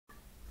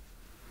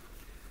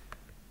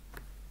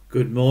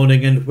Good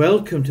morning and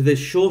welcome to this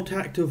short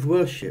act of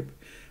worship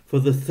for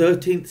the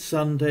 13th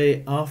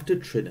Sunday after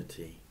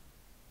Trinity.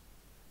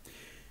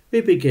 We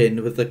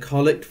begin with the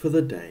collect for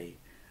the day.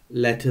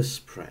 Let us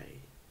pray.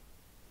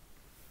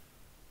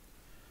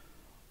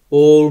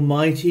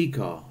 Almighty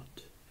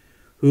God,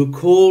 who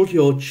called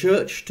your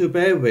church to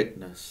bear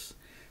witness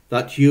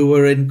that you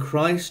were in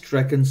Christ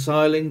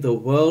reconciling the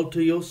world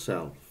to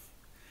yourself,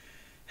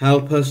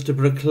 help us to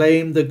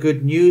proclaim the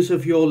good news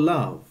of your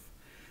love,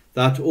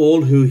 that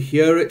all who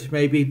hear it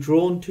may be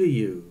drawn to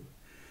you,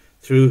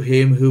 through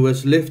him who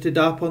was lifted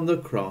up on the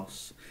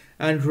cross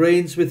and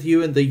reigns with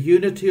you in the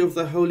unity of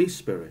the Holy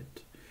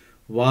Spirit,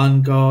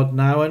 one God,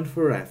 now and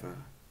forever.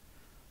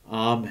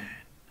 Amen.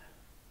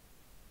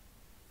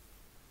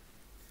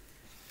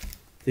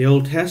 The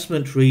Old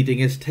Testament reading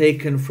is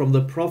taken from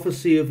the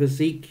prophecy of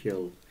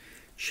Ezekiel,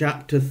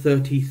 chapter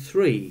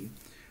 33,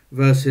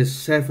 verses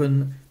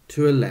 7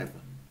 to 11.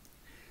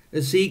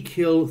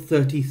 Ezekiel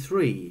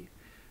 33,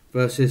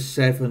 verses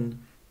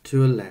 7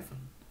 to 11.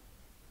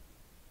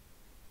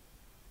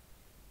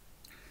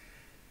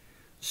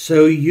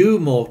 So you,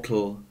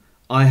 mortal,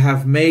 I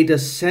have made a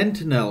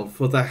sentinel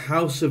for the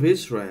house of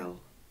Israel.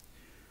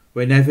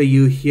 Whenever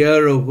you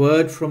hear a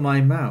word from my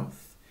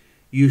mouth,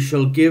 you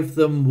shall give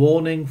them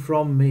warning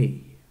from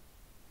me.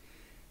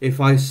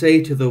 If I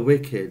say to the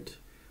wicked,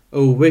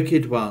 O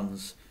wicked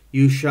ones,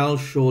 you shall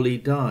surely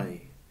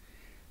die,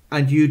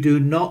 and you do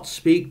not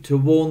speak to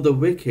warn the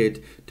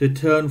wicked to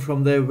turn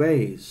from their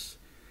ways,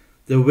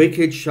 the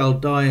wicked shall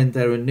die in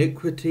their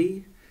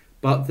iniquity,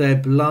 but their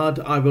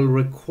blood I will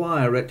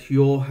require at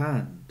your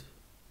hand.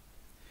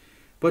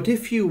 But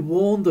if you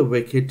warn the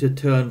wicked to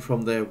turn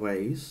from their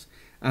ways,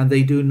 and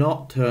they do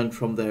not turn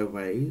from their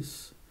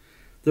ways,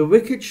 the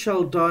wicked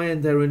shall die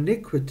in their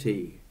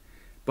iniquity,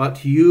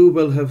 but you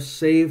will have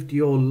saved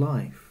your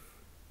life.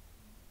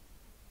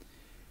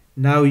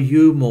 Now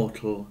you,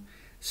 mortal,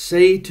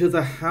 say to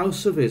the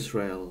house of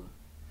Israel,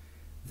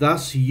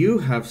 thus you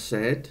have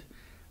said,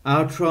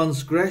 our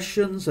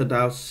transgressions and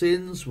our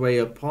sins weigh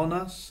upon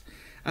us,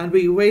 and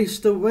we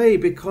waste away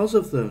because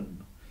of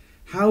them.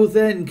 How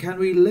then can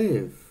we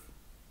live?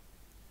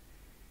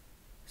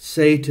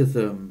 Say to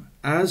them,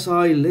 as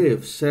I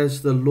live,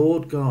 says the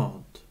Lord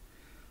God,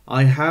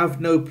 I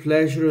have no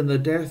pleasure in the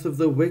death of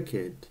the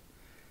wicked,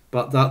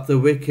 but that the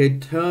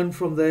wicked turn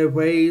from their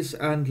ways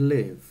and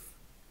live.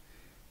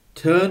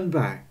 Turn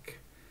back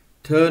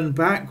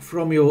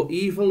from your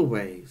evil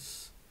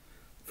ways,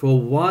 for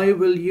why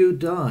will you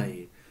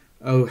die,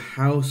 O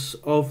house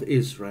of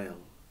Israel?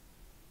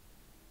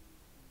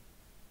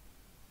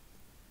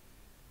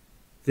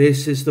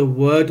 This is the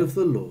word of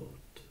the Lord.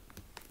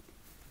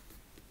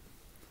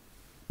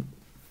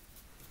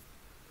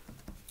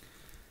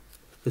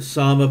 The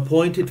psalm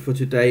appointed for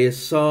today is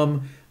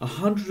Psalm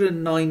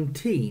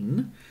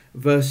 119,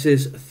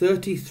 verses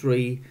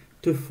 33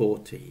 to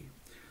 40.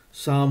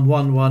 Psalm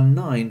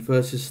 119,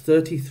 verses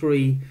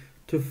 33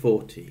 to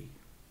 40.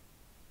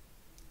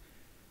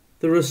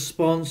 The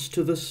response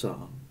to the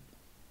psalm.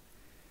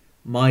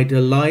 My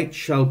delight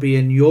shall be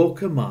in your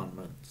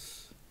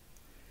commandments.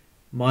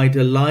 My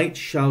delight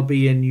shall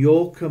be in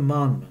your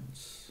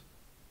commandments.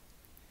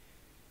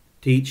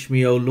 Teach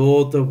me, O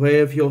Lord, the way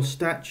of your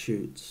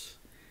statutes,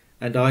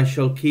 and I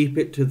shall keep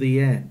it to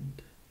the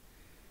end.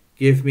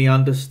 Give me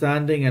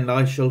understanding, and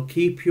I shall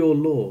keep your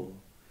law.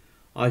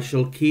 I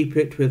shall keep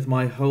it with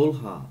my whole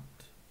heart.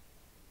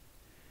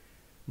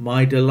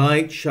 My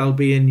delight shall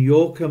be in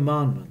your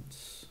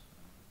commandments.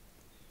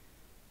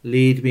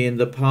 Lead me in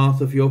the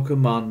path of your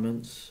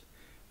commandments,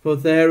 for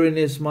therein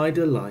is my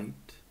delight.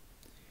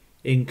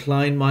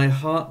 Incline my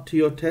heart to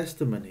your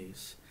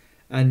testimonies,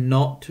 and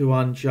not to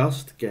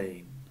unjust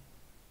gain.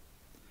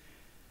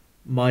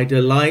 My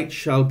delight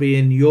shall be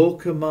in your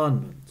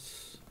commandments.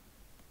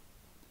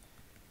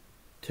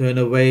 Turn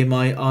away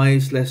my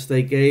eyes lest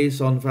they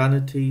gaze on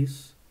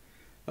vanities.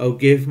 O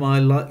give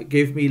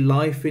me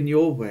life in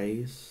your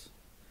ways.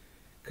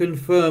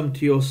 Confirm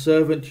to your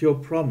servant your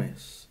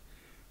promise,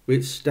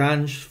 which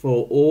stands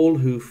for all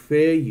who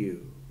fear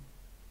you.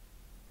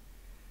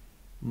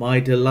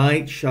 My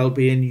delight shall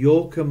be in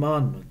your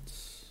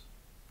commandments.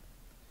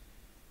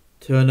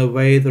 Turn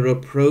away the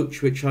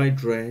reproach which I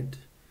dread,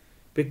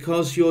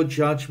 because your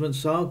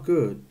judgments are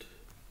good.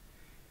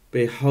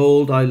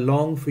 Behold, I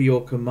long for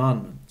your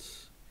commandments.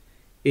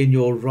 In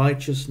your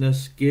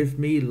righteousness give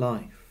me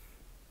life.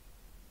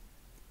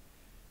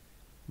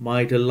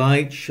 My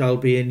delight shall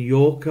be in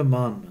your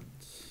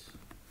commandments.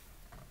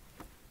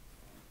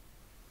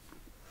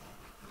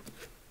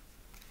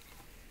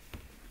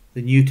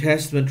 The New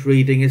Testament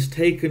reading is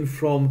taken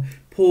from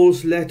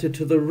Paul's letter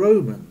to the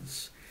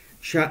Romans,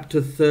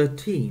 chapter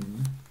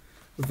 13,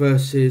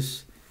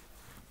 verses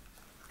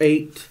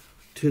 8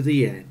 to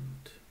the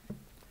end.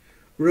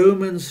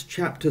 Romans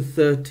chapter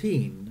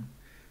 13,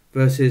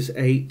 verses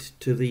 8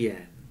 to the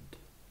end.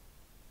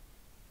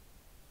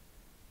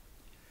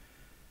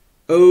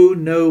 Owe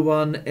no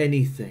one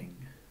anything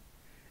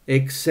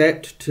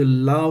except to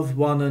love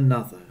one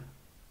another.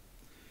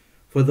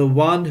 For the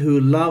one who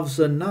loves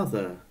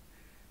another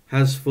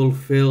has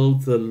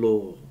fulfilled the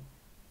law.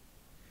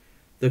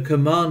 The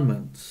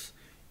commandments,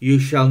 you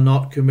shall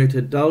not commit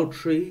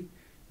adultery,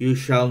 you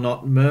shall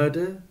not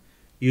murder,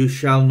 you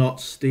shall not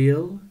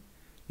steal,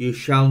 you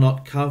shall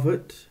not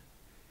covet,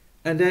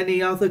 and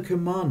any other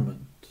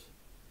commandment,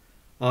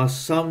 are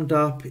summed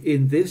up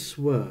in this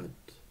word: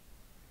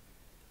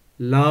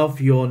 love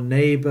your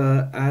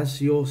neighbour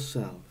as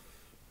yourself.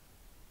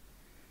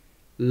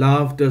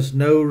 Love does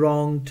no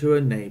wrong to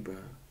a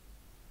neighbour.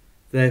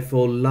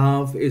 Therefore,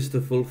 love is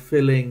the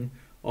fulfilling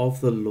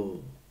of the law.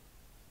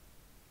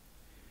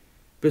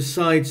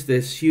 Besides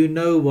this, you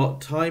know what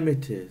time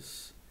it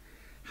is,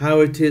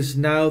 how it is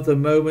now the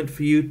moment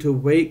for you to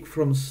wake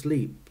from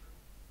sleep.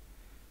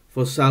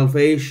 For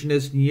salvation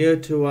is nearer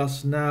to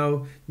us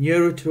now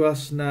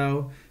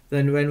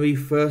than when we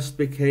first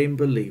became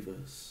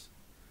believers.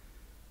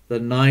 The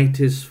night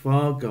is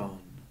far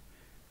gone,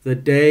 the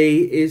day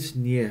is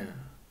near.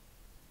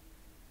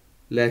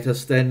 Let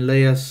us then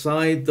lay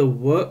aside the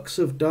works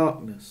of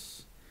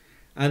darkness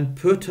and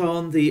put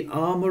on the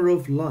armour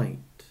of light.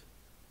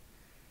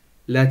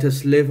 Let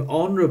us live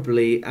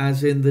honourably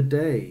as in the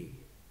day,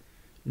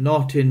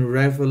 not in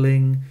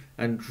revelling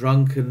and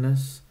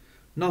drunkenness,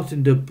 not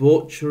in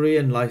debauchery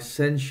and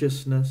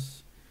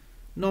licentiousness,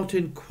 not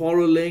in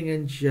quarrelling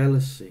and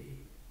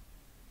jealousy.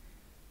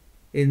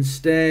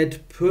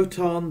 Instead, put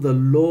on the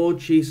Lord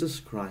Jesus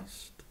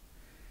Christ,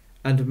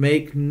 and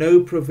make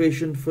no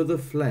provision for the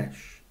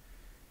flesh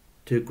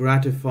to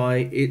gratify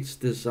its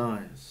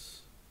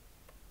desires.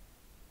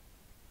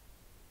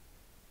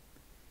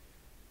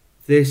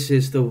 This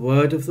is the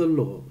word of the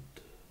Lord.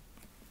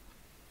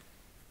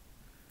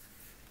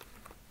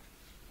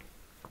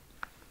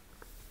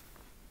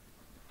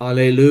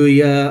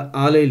 Alleluia,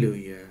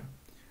 alleluia.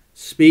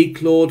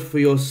 Speak, Lord, for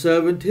your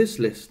servant is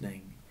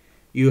listening.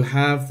 You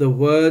have the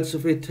words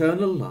of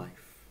eternal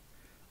life.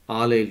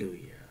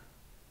 Alleluia.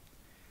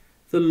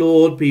 The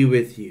Lord be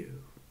with you.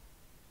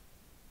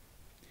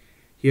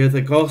 Hear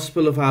the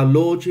gospel of our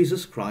Lord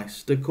Jesus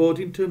Christ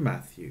according to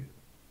Matthew.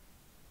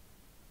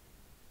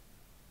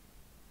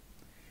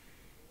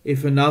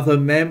 If another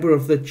member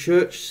of the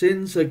church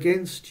sins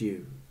against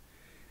you,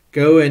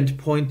 go and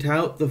point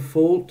out the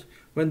fault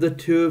when the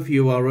two of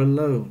you are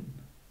alone.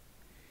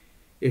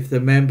 If the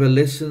member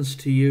listens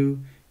to you,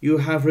 you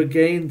have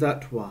regained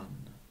that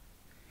one.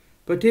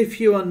 But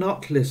if you are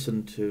not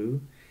listened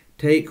to,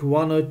 take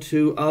one or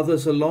two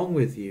others along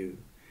with you,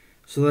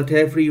 so that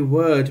every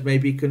word may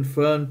be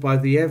confirmed by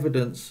the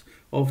evidence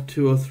of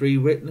 2 or 3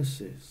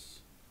 witnesses.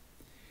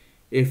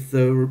 If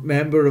the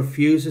member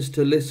refuses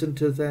to listen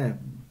to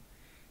them,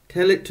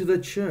 tell it to the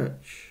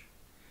church.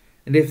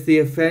 And if the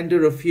offender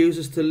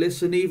refuses to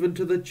listen even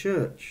to the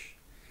church,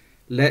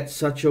 let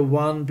such a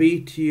one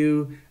be to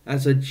you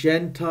as a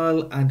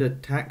Gentile and a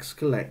tax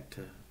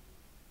collector.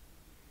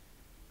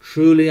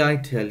 Truly I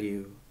tell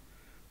you,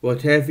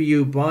 whatever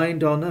you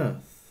bind on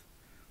earth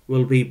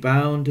will be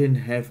bound in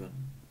heaven,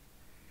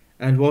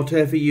 and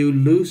whatever you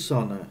loose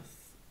on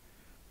earth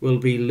will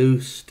be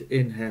loosed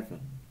in heaven.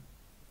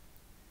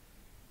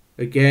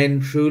 Again,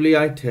 truly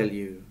I tell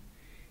you,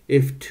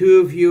 if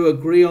 2 of you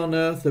agree on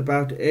earth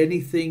about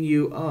anything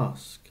you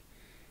ask,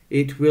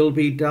 it will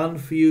be done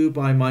for you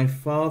by my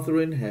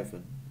Father in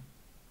heaven.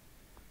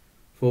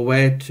 For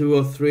where 2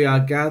 or 3 are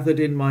gathered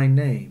in my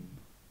name,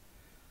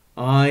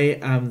 I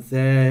am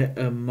there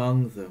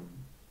among them.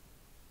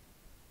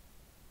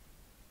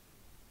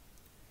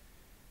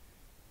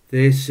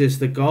 This is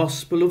the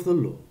gospel of the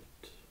Lord.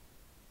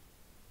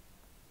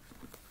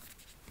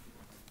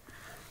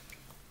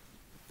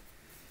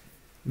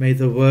 May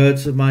the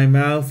words of my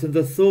mouth and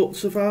the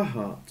thoughts of our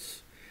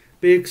hearts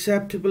be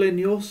acceptable in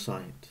your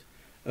sight,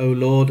 O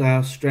Lord,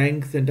 our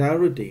strength and our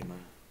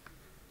Redeemer.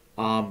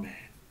 Amen.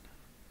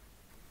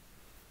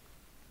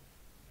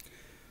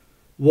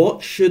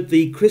 What should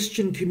the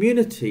Christian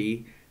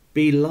community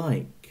be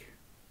like?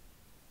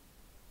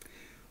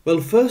 Well,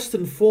 first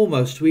and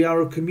foremost, we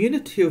are a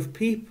community of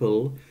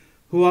people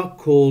who are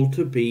called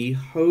to be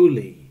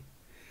holy,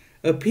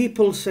 a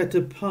people set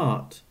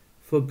apart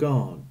for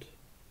God.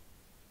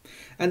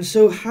 And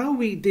so how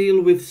we deal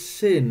with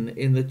sin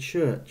in the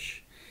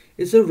church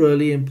is a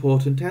really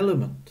important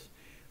element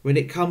when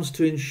it comes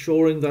to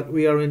ensuring that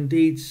we are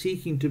indeed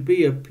seeking to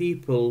be a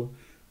people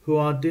who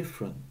are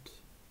different.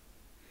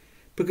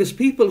 Because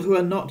people who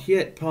are not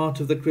yet part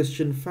of the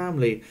Christian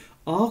family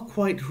are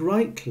quite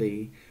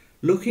rightly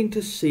looking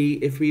to see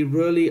if we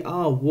really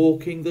are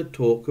walking the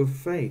talk of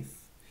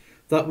faith,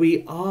 that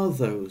we are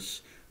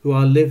those who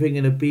are living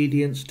in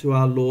obedience to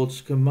our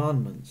Lord's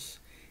commandments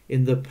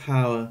in the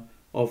power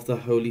of the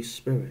Holy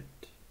Spirit.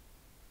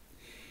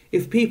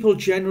 If people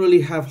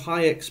generally have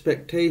high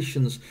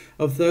expectations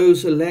of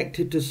those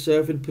elected to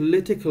serve in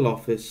political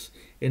office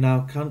in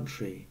our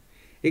country,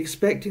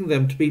 expecting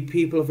them to be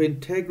people of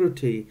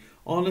integrity,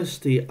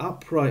 honesty,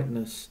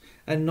 uprightness,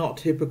 and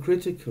not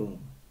hypocritical,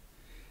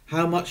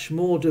 how much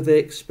more do they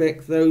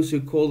expect those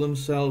who call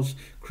themselves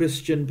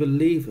Christian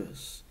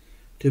believers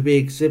to be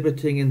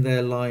exhibiting in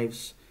their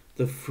lives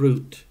the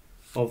fruit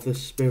of the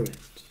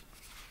Spirit?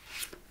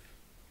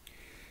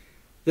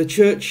 The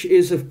church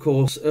is, of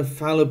course, a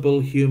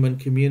fallible human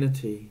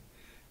community,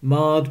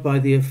 marred by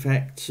the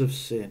effects of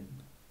sin.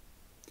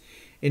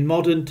 In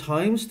modern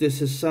times, this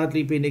has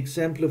sadly been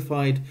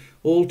exemplified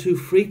all too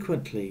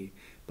frequently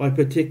by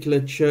particular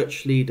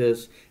church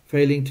leaders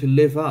failing to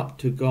live up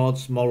to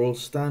God's moral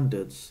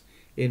standards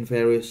in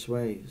various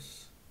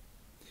ways.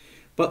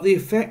 But the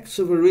effects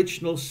of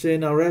original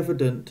sin are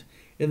evident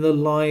in the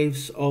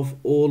lives of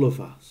all of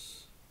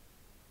us.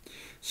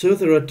 So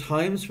there are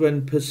times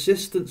when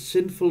persistent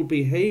sinful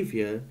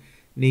behaviour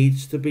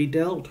needs to be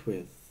dealt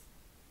with.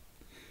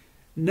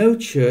 No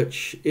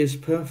church is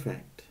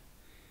perfect.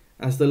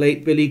 As the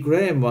late Billy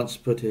Graham once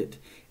put it,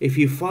 if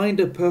you find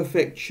a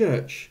perfect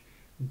church,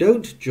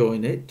 don't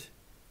join it,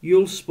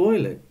 you'll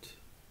spoil it.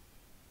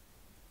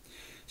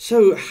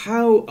 So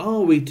how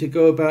are we to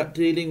go about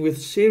dealing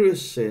with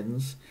serious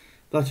sins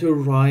that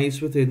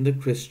arise within the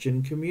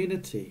Christian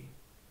community?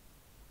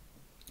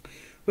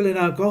 Well, in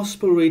our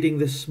Gospel reading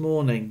this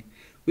morning,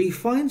 we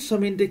find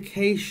some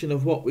indication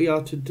of what we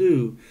are to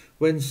do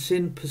when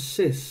sin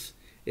persists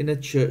in a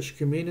church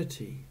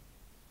community.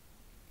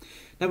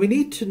 Now we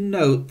need to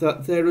note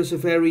that there is a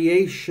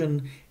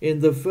variation in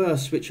the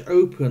verse which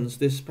opens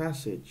this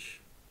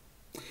passage.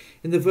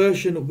 In the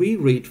version we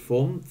read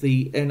from,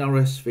 the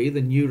NRSV,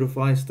 the New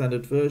Revised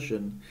Standard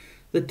Version,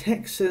 the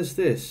text says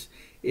this: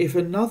 "If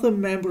another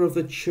member of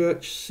the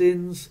church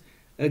sins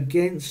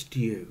against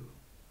you,"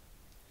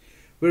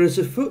 whereas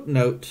a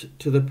footnote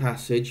to the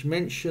passage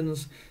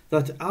mentions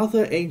that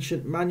other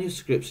ancient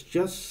manuscripts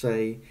just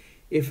say,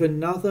 "if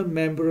another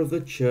member of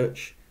the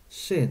church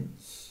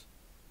sins."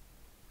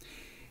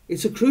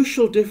 It's a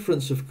crucial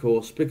difference, of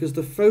course, because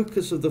the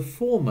focus of the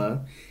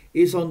former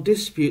is on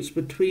disputes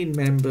between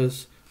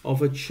members of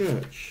a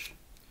church,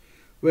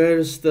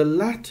 whereas the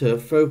latter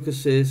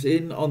focuses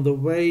in on the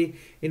way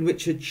in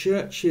which a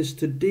church is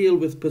to deal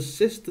with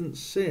persistent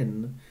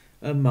sin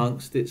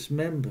amongst its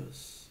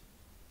members.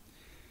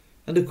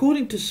 And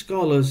according to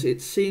scholars,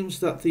 it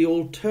seems that the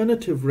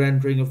alternative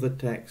rendering of the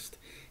text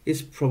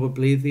is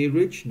probably the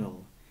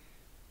original: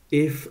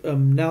 "if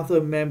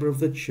another member of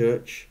the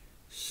church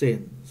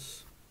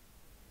sins."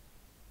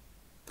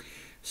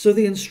 So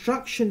the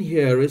instruction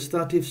here is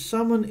that if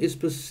someone is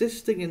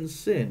persisting in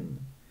sin,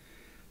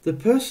 the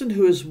person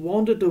who has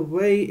wandered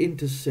away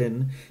into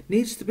sin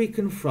needs to be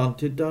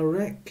confronted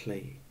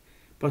directly,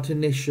 but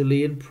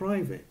initially in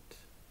private.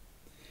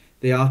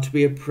 They are to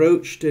be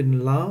approached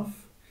in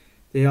love.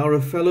 They are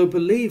a fellow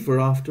believer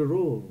after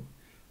all.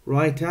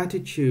 Right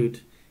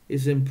attitude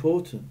is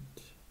important.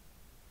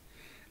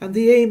 And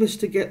the aim is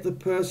to get the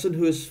person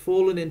who has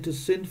fallen into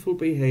sinful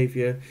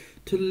behaviour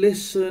to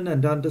listen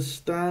and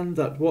understand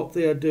that what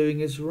they are doing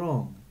is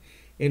wrong,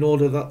 in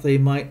order that they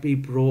might be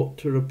brought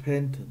to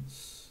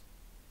repentance.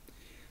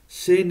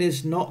 Sin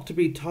is not to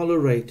be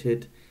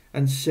tolerated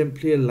and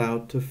simply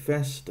allowed to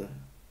fester.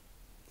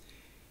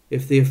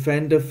 If the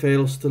offender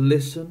fails to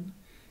listen,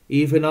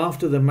 even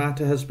after the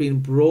matter has been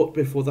brought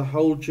before the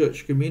whole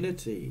church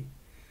community,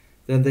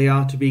 then they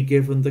are to be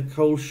given the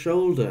cold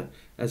shoulder,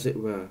 as it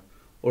were,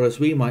 or as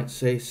we might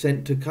say,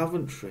 sent to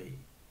Coventry.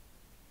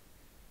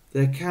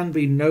 There can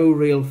be no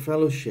real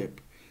fellowship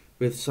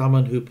with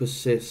someone who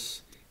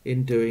persists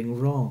in doing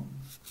wrong.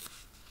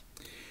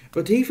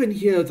 But even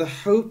here, the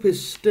hope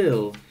is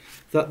still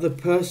that the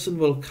person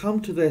will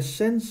come to their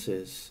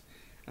senses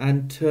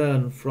and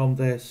turn from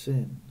their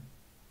sin.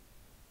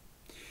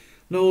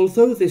 Now,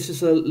 although this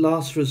is a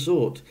last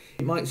resort,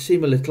 it might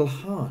seem a little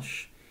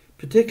harsh,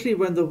 particularly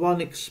when the one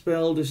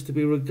expelled is to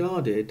be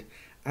regarded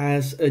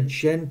as a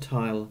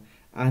Gentile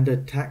and a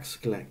tax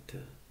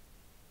collector.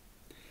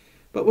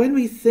 But when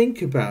we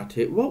think about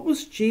it, what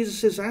was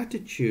Jesus'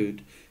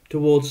 attitude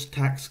towards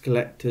tax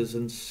collectors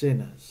and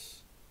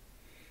sinners?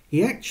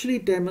 He actually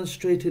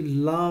demonstrated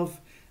love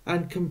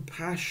and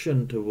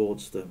compassion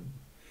towards them,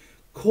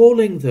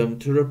 calling them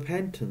to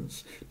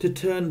repentance, to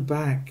turn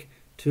back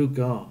to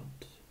God.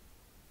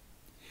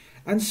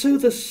 And so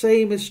the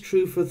same is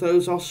true for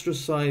those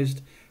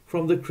ostracized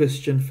from the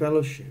Christian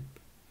fellowship.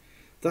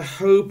 The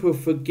hope of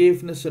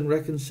forgiveness and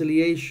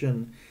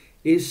reconciliation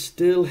is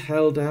still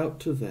held out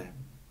to them.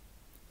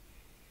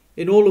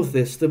 In all of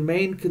this, the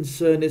main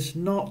concern is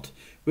not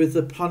with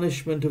the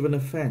punishment of an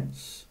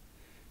offence,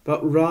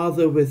 but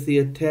rather with the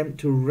attempt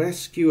to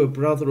rescue a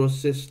brother or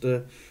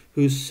sister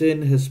whose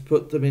sin has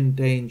put them in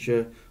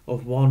danger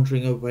of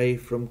wandering away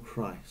from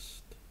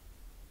Christ.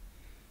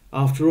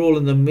 After all,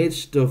 in the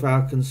midst of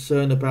our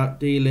concern about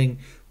dealing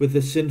with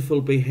the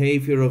sinful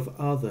behaviour of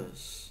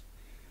others,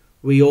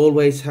 we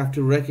always have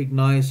to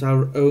recognise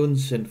our own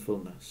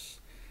sinfulness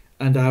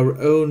and our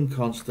own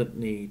constant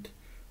need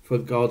for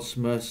God's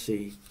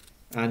mercy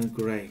and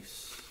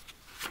grace.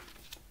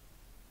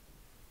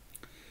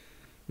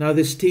 Now,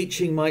 this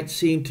teaching might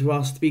seem to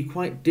us to be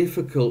quite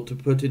difficult to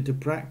put into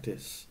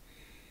practice.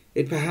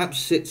 It perhaps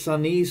sits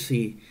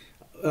uneasily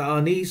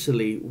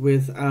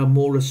with our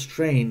more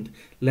restrained,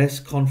 less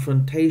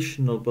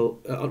confrontational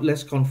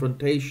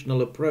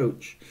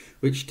approach,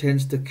 which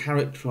tends to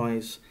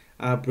characterise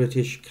our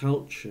British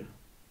culture.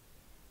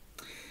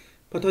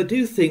 But I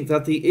do think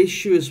that the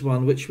issue is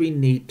one which we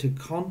need to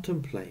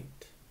contemplate.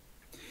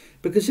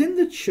 Because in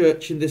the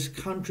church in this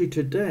country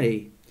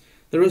today,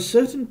 there are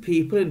certain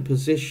people in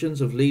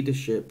positions of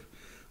leadership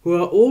who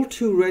are all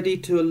too ready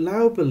to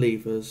allow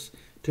believers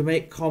to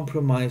make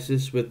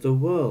compromises with the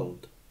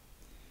world.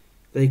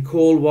 They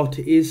call what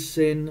is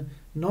sin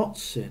not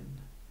sin,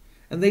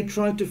 and they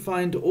try to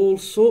find all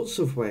sorts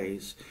of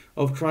ways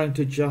of trying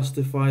to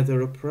justify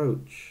their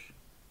approach.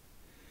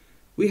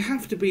 We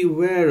have to be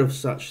aware of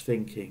such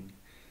thinking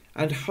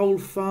and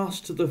hold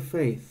fast to the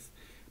faith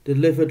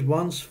delivered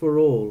once for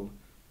all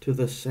to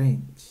the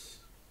saints.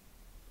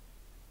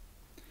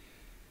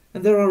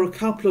 And there are a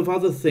couple of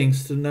other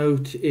things to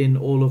note in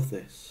all of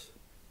this.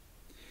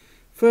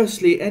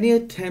 Firstly, any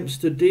attempts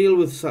to deal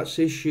with such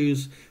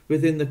issues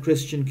within the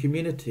Christian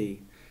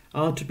community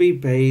are to be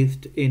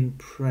bathed in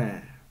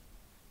prayer.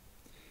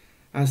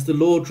 As the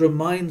Lord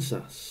reminds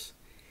us,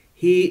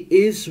 He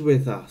is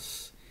with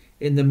us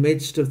in the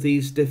midst of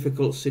these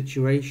difficult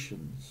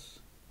situations.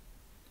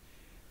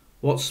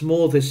 What's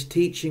more, this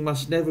teaching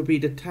must never be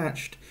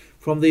detached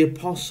from the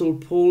Apostle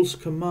Paul's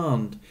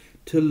command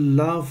to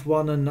love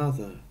one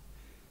another,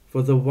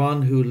 for the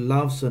one who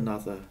loves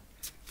another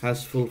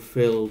has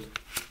fulfilled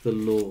the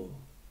law.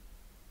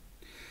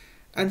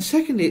 And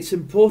secondly, it's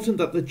important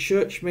that the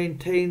church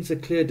maintains a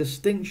clear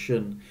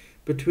distinction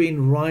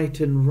between right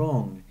and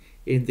wrong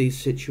in these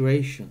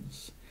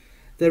situations.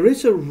 There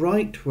is a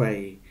right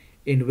way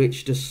in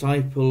which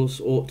disciples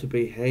ought to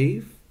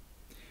behave,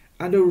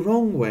 and a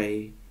wrong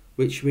way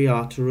which we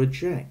are to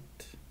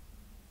reject.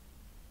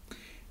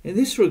 In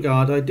this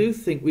regard, I do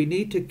think we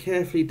need to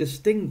carefully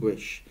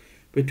distinguish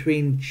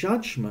between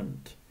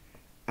judgment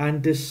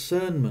and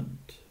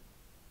discernment.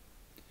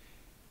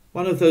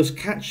 One of those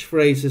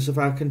catchphrases of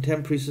our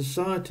contemporary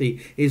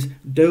society is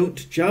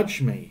 "don't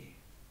judge me,"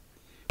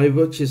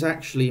 which is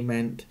actually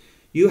meant,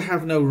 you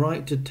have no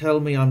right to tell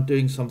me I'm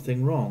doing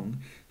something wrong.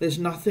 There's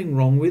nothing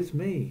wrong with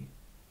me.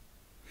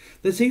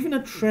 There's even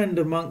a trend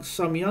amongst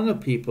some younger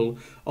people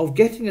of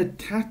getting a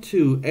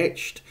tattoo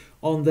etched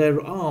on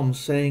their arm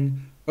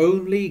saying,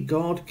 "Only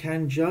God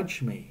can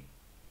judge me."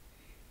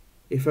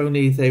 If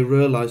only they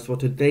realised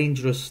what a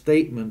dangerous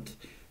statement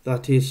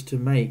that is to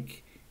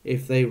make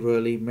if they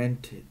really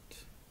meant it.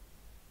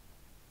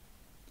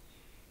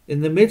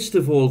 In the midst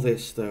of all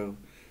this, though,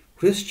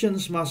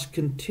 Christians must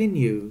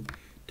continue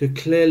to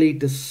clearly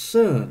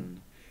discern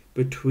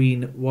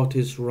between what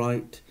is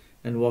right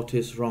and what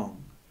is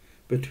wrong,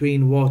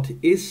 between what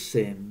is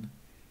sin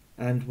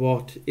and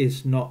what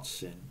is not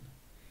sin,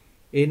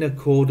 in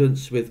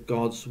accordance with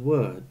God's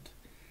word,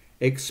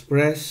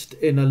 expressed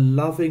in a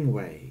loving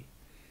way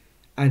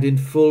and in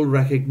full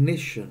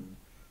recognition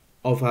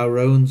of our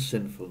own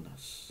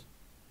sinfulness,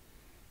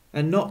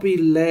 and not be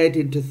led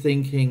into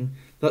thinking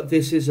that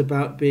this is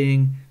about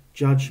being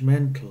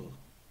judgmental.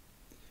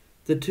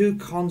 The two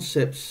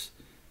concepts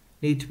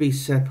need to be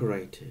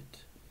separated,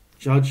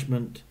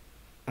 judgment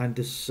and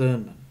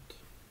discernment.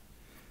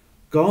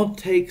 God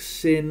takes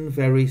sin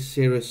very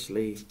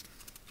seriously,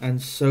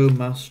 and so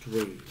must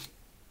we.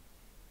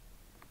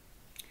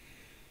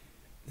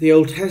 The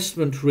Old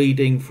Testament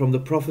reading from the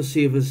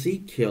prophecy of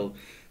Ezekiel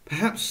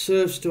perhaps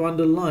serves to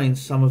underline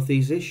some of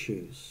these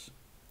issues.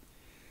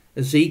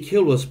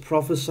 Ezekiel was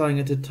prophesying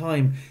at a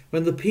time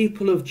when the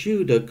people of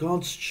Judah,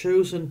 God's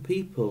chosen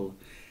people,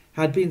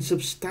 had been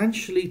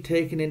substantially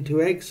taken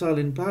into exile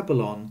in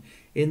Babylon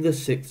in the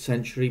 6th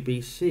century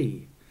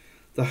BC.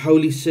 The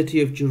holy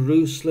city of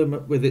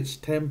Jerusalem with its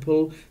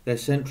temple, their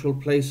central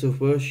place of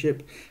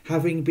worship,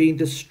 having been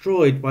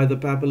destroyed by the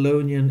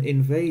Babylonian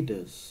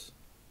invaders.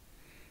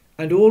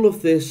 And all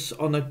of this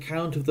on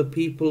account of the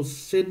people's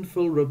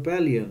sinful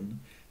rebellion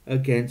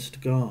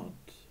against God.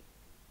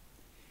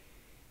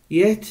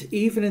 Yet,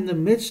 even in the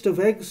midst of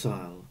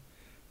exile,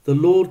 the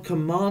Lord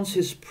commands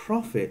his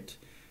prophet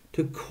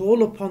to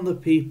call upon the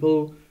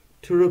people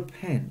to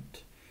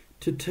repent,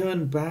 to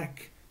turn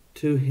back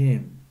to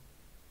him.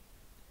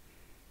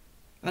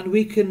 And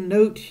we can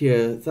note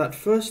here that,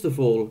 first of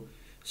all,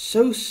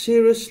 so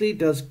seriously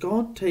does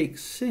God take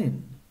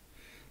sin,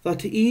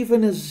 that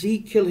even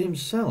Ezekiel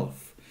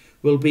himself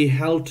will be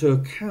held to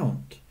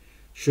account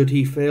should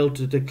he fail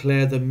to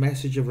declare the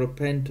message of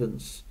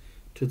repentance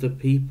to the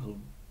people.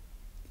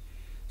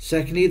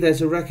 Secondly,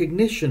 there's a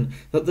recognition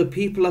that the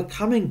people are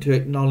coming to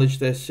acknowledge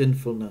their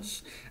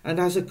sinfulness, and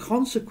as a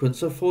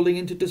consequence are falling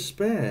into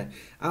despair.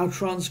 Our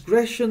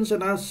transgressions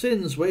and our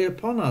sins weigh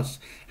upon us.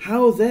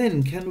 How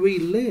then can we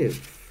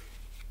live?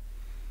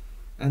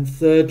 And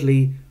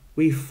thirdly,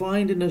 we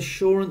find an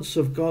assurance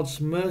of God's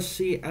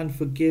mercy and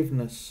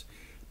forgiveness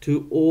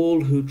to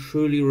all who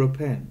truly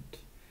repent,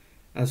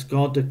 as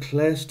God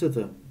declares to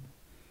them,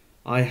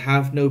 "I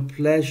have no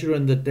pleasure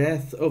in the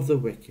death of the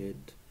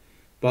wicked,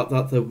 but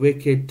that the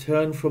wicked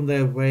turn from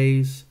their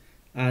ways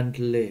and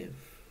live."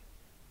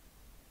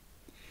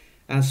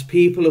 As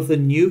people of the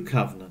new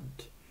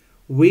covenant,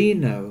 we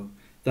know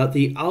that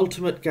the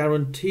ultimate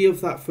guarantee of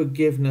that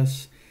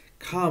forgiveness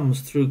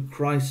comes through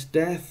Christ's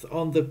death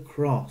on the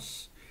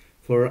cross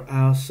for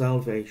our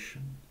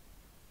salvation.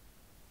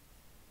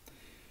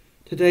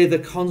 Today, the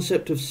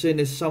concept of sin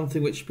is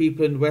something which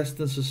people in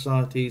Western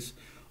societies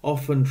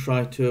often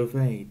try to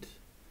evade.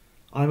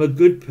 I'm a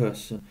good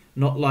person,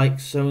 not like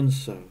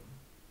so-and-so.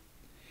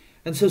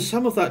 And so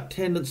some of that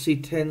tendency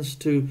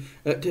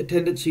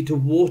to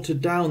water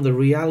down the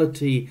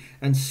reality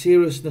and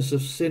seriousness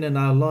of sin in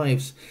our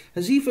lives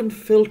has even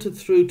filtered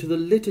through to the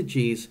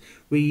liturgies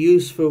we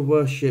use for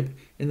worship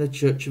in the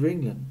Church of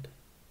England.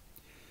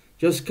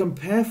 Just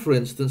compare, for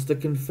instance, the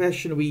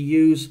confession we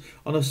use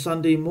on a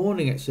Sunday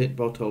morning at St.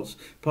 Botolph's,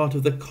 part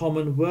of the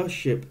common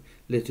worship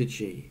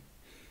liturgy.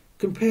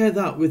 Compare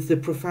that with the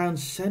profound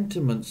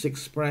sentiments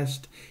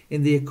expressed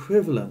in the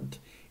equivalent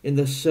in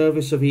the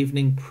service of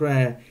evening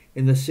prayer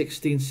in the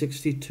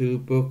 1662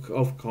 Book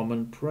of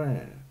Common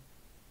Prayer.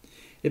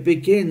 It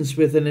begins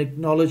with an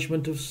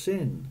acknowledgement of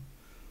sin.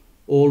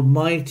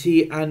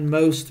 Almighty and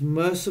most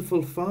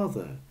merciful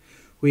Father,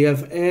 we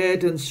have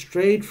erred and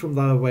strayed from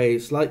thy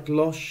ways like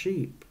lost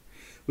sheep.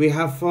 We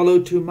have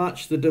followed too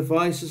much the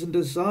devices and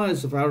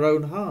desires of our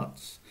own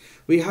hearts.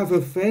 We have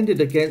offended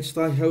against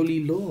thy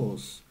holy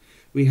laws.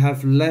 We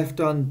have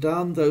left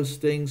undone those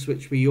things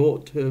which we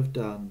ought to have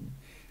done,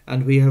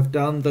 and we have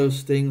done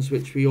those things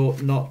which we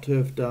ought not to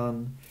have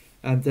done,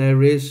 and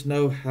there is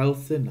no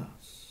health in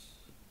us.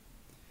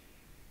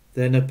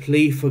 Then a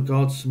plea for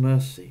God's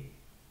mercy.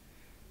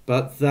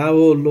 But thou,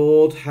 O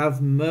Lord,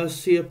 have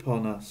mercy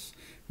upon us,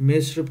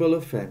 miserable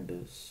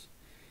offenders.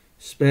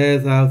 Spare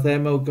thou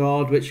them, O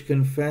God, which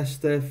confess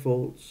their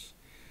faults.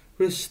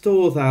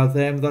 Restore thou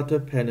them that are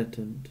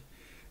penitent,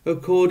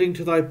 according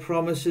to thy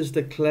promises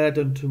declared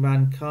unto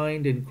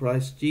mankind in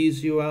Christ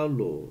Jesus our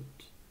Lord.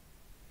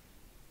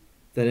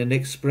 Then an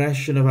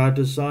expression of our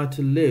desire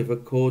to live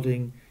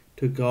according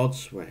to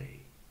God's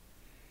way.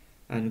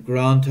 And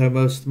grant, O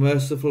most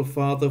merciful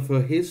Father,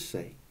 for his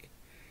sake,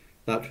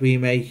 that we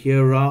may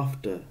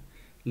hereafter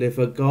live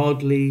a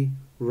godly,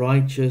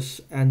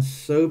 righteous, and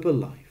sober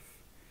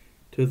life,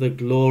 to the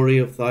glory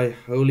of thy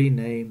holy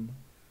name.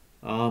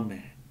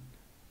 Amen.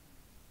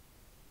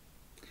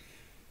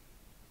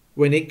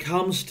 When it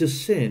comes to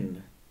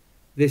sin,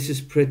 this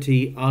is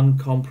pretty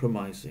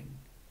uncompromising.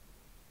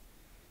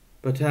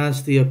 But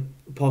as the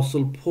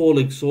Apostle Paul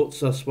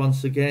exhorts us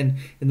once again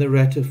in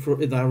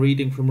our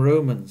reading from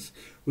Romans,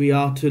 we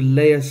are to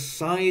lay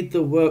aside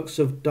the works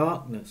of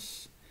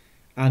darkness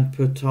and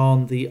put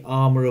on the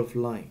armour of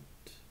light.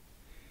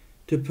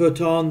 To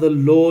put on the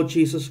Lord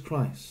Jesus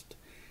Christ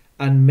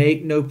and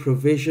make no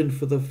provision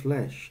for the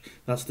flesh,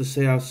 that's to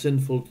say our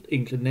sinful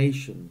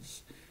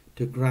inclinations,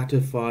 to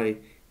gratify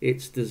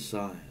its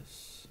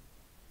desires.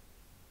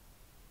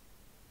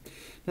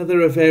 Now,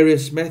 there are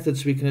various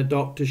methods we can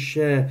adopt to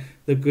share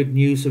the good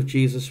news of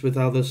Jesus with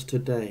others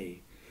today,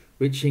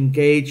 which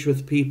engage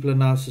with people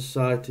in our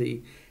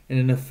society in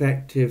an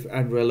effective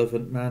and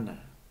relevant manner.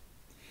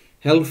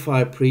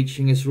 Hellfire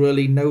preaching is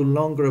really no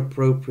longer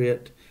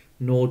appropriate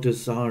nor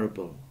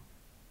desirable.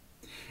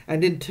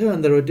 And in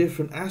turn, there are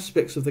different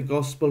aspects of the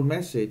gospel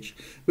message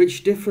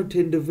which different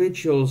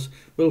individuals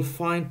will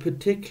find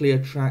particularly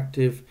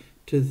attractive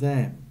to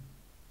them.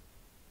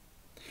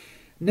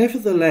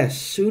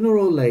 Nevertheless, sooner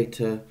or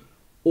later,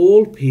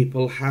 all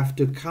people have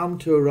to come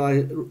to a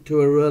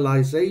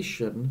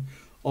realization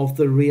of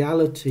the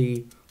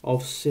reality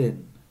of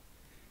sin,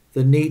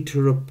 the need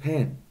to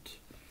repent,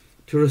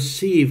 to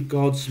receive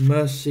God's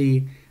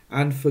mercy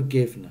and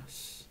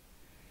forgiveness,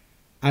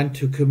 and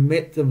to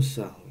commit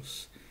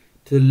themselves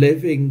to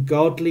living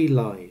godly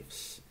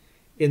lives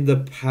in the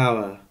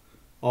power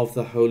of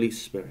the Holy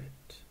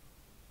Spirit.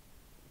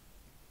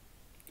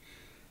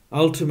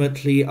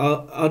 Ultimately,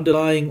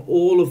 underlying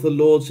all of the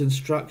Lord's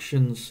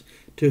instructions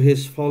to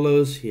his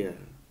followers here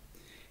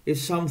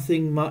is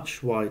something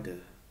much wider,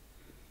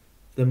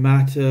 the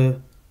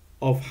matter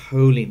of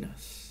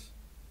holiness.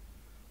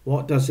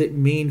 What does it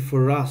mean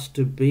for us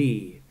to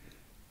be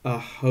a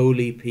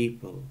holy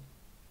people?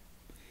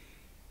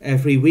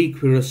 Every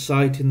week we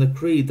recite in the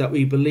Creed that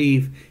we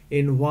believe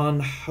in one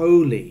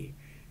holy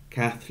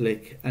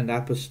Catholic and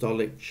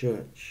Apostolic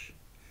Church.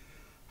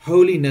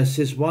 Holiness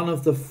is one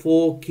of the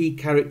 4 key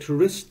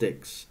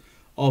characteristics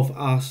of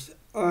us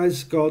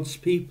as God's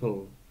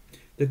people,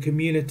 the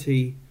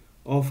community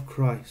of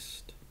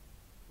Christ.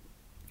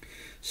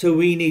 So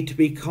we need to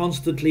be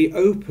constantly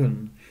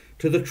open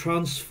to the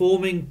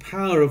transforming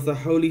power of the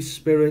Holy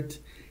Spirit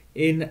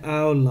in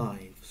our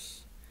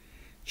lives,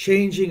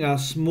 changing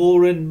us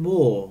more and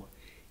more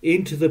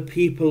into the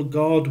people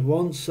God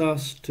wants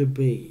us to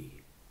be.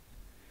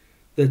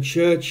 The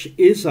church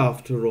is,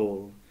 after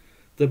all,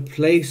 the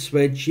place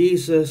where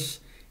Jesus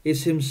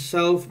is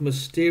himself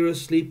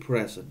mysteriously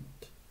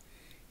present.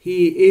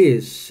 He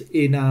is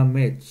in our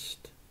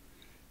midst,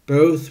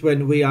 both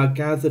when we are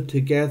gathered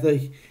together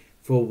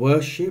for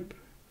worship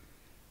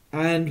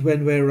and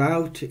when we're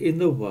out in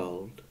the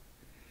world,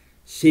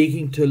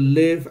 seeking to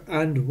live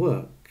and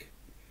work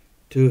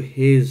to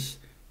his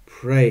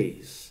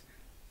praise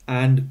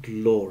and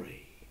glory.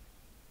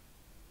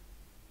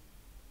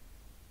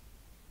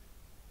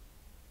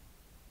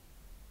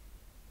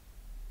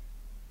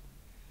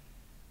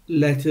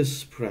 Let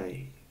us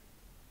pray.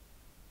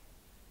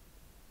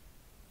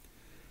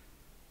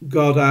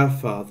 God our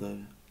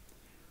Father,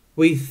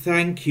 we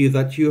thank you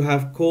that you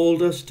have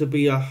called us to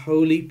be a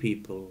holy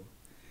people,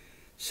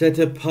 set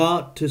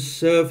apart to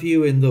serve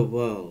you in the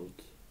world.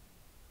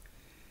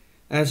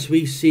 As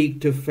we seek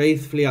to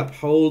faithfully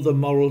uphold the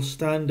moral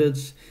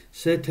standards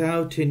set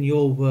out in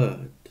your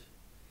word,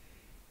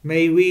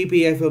 may we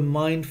be ever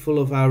mindful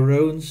of our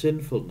own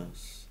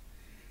sinfulness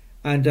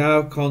and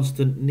our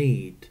constant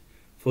need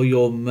for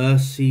your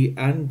mercy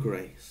and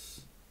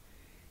grace.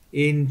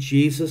 In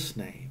Jesus'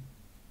 name,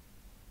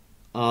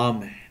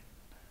 Amen.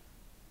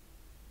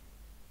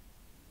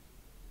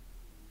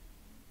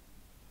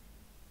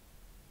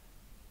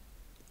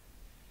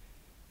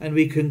 And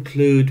we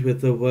conclude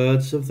with the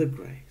words of the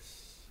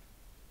grace.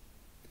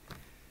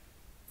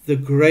 The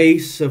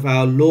grace of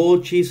our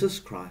Lord Jesus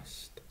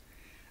Christ,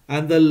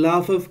 and the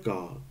love of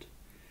God,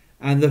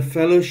 and the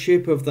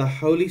fellowship of the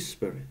Holy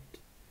Spirit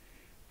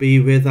be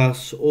with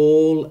us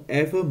all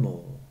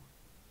evermore.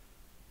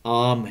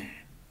 Amen.